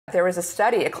There was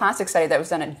a classic study that was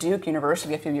done at Duke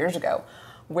University a few years ago,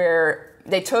 where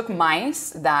they took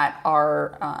mice that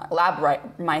are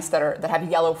lab mice that have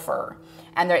yellow fur.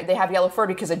 And they have yellow fur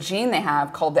because a gene they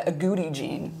have called the agouti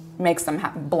gene makes them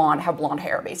have blonde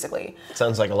hair, basically.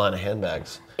 Sounds like a line of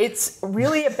handbags. It's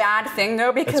really a bad thing,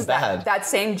 though, because that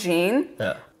same gene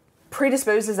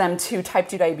predisposes them to type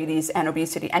 2 diabetes and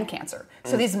obesity and cancer.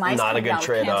 So these mice not a good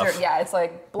trade-off. Yeah, it's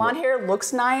like blonde hair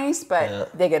looks nice,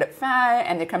 but they get fat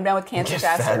and they come down with cancer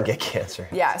faster. Fat and get cancer.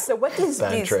 Yeah, so what these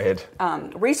trade.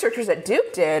 Researchers at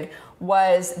Duke did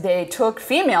was they took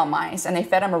female mice and they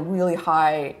fed them a really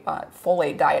high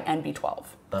folate diet and B12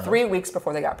 3 weeks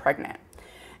before they got pregnant.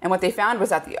 And what they found was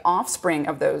that the offspring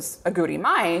of those agouti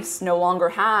mice no longer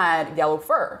had yellow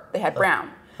fur. They had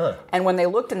brown. And when they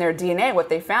looked in their DNA, what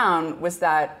they found was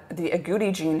that the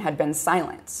agouti gene had been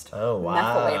silenced. Oh, wow.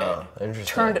 Methylated. Interesting.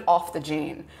 Turned off the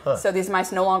gene. So these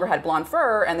mice no longer had blonde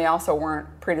fur, and they also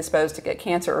weren't predisposed to get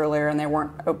cancer earlier, and they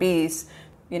weren't obese.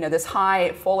 You know, this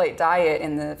high folate diet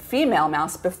in the female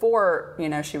mouse before,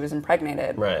 she was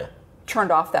impregnated turned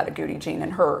off that agouti gene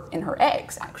in her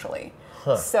eggs, actually.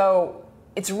 So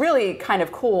it's really kind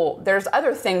of cool. There's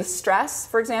other things, stress,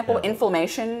 for example,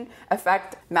 inflammation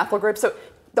affect methyl groups. So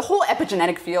the whole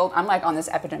epigenetic field, I'm like on this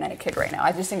epigenetic kick right now.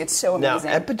 I just think it's so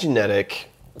amazing. Now, epigenetic,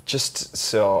 just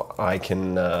so I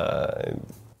can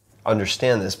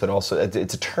understand this, but also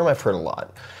it's a term I've heard a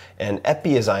lot. And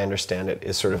epi, as I understand it,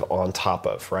 is sort of on top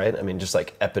of, right? I mean, just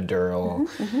like epidural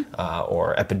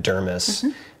or epidermis.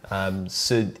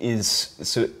 So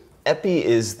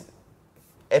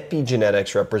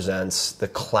epigenetics represents the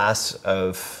class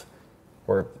of,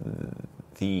 or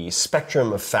the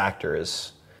spectrum of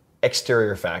factors,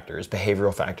 exterior factors,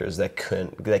 behavioral factors that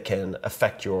can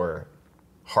affect your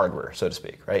hardware, so to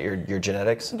speak, right? Your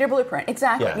genetics. Your blueprint,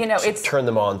 exactly. Yeah. It's turn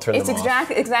them on, turn them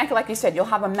off. Exactly like you said. You'll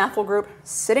have a methyl group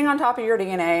sitting on top of your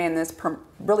DNA in this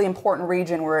really important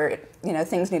region where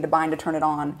things need to bind to turn it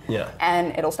on,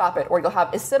 and it'll stop it. Or you'll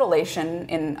have acetylation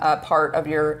in a part of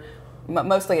your,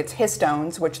 mostly it's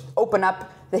histones, which open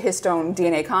up the histone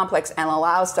DNA complex and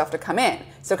allows stuff to come in.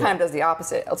 So it kind of does the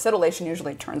opposite. Acetylation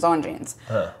usually turns on genes.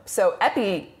 So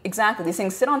epi, exactly, these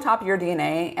things sit on top of your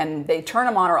DNA and they turn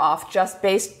them on or off just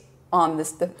based on the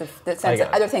sense that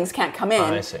other things can't come in.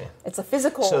 I see. It's a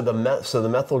physical... So the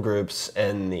methyl groups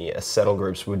and the acetyl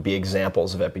groups would be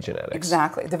examples of epigenetics.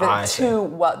 Exactly. The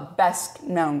two best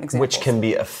known examples. Which can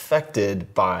be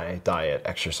affected by diet,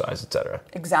 exercise, etc.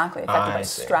 Exactly. Affected by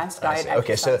stress, diet, exercise.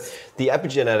 Okay, so the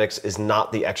epigenetics is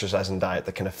not the exercise and diet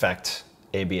that can affect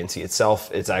A, B, and C itself.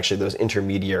 It's actually those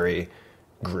intermediary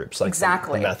groups, like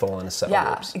the methyl and acetyl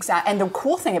groups. Yeah, exactly. And the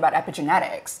cool thing about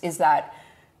epigenetics is that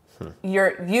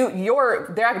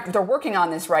they're working on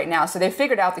this right now. So they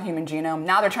figured out the human genome.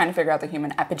 Now they're trying to figure out the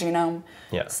human epigenome.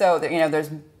 Yeah. So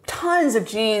there's tons of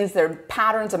genes. There are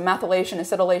patterns of methylation,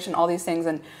 acetylation, all these things.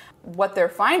 And what they're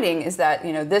finding is that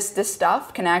this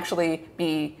stuff can actually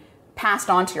be passed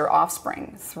on to your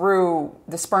offspring through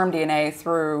the sperm DNA,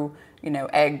 through your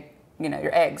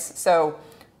eggs. So,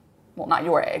 well, not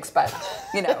your eggs, but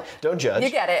don't judge.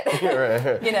 You get it.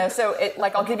 Right. So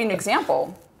I'll give you an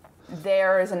example.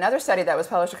 There is another study that was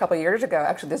published a couple of years ago.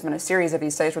 Actually, there's been a series of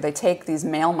these studies where they take these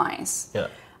male mice. Yeah.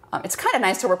 It's kind of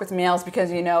nice to work with males because,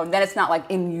 then it's not like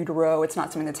in utero. It's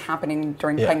not something that's happening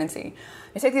during pregnancy.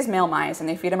 They take these male mice and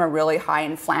they feed them a really high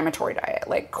inflammatory diet,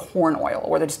 like corn oil,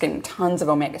 where they're just getting tons of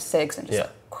omega-6 and just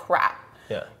crap.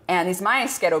 Yeah. And these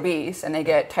mice get obese and they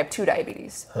get type 2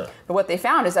 diabetes. But what they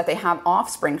found is that they have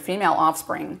female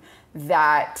offspring,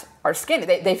 that are skinny.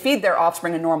 They feed their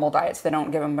offspring a normal diet, so they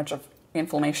don't give them much of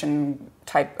inflammation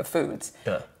type of foods.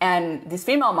 Yeah. And these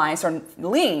female mice are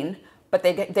lean, but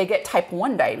they get type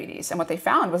 1 diabetes. And what they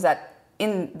found was that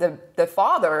in the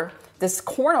father, this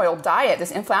corn oil diet,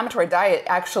 this inflammatory diet,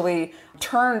 actually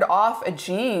turned off a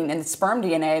gene in the sperm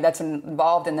DNA that's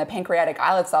involved in the pancreatic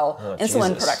islet cell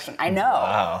insulin production. I know.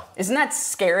 Wow. Isn't that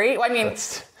scary? Well, I mean,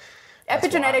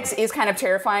 epigenetics is kind of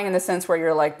terrifying in the sense where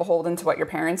you're like beholden to what your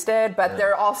parents did, but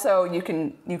they're also you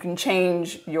can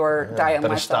change your diet and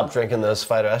lifestyle. Stop drinking those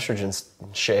phytoestrogen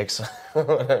shakes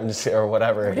or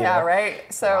whatever. Yeah,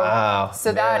 right. So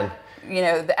that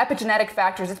the epigenetic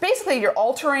factors, it's basically you're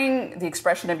altering the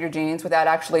expression of your genes without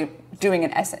actually doing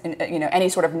any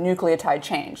sort of nucleotide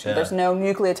change. Yeah. There's no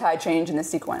nucleotide change in the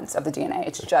sequence of the DNA.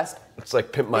 It's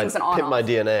like pimp my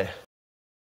DNA.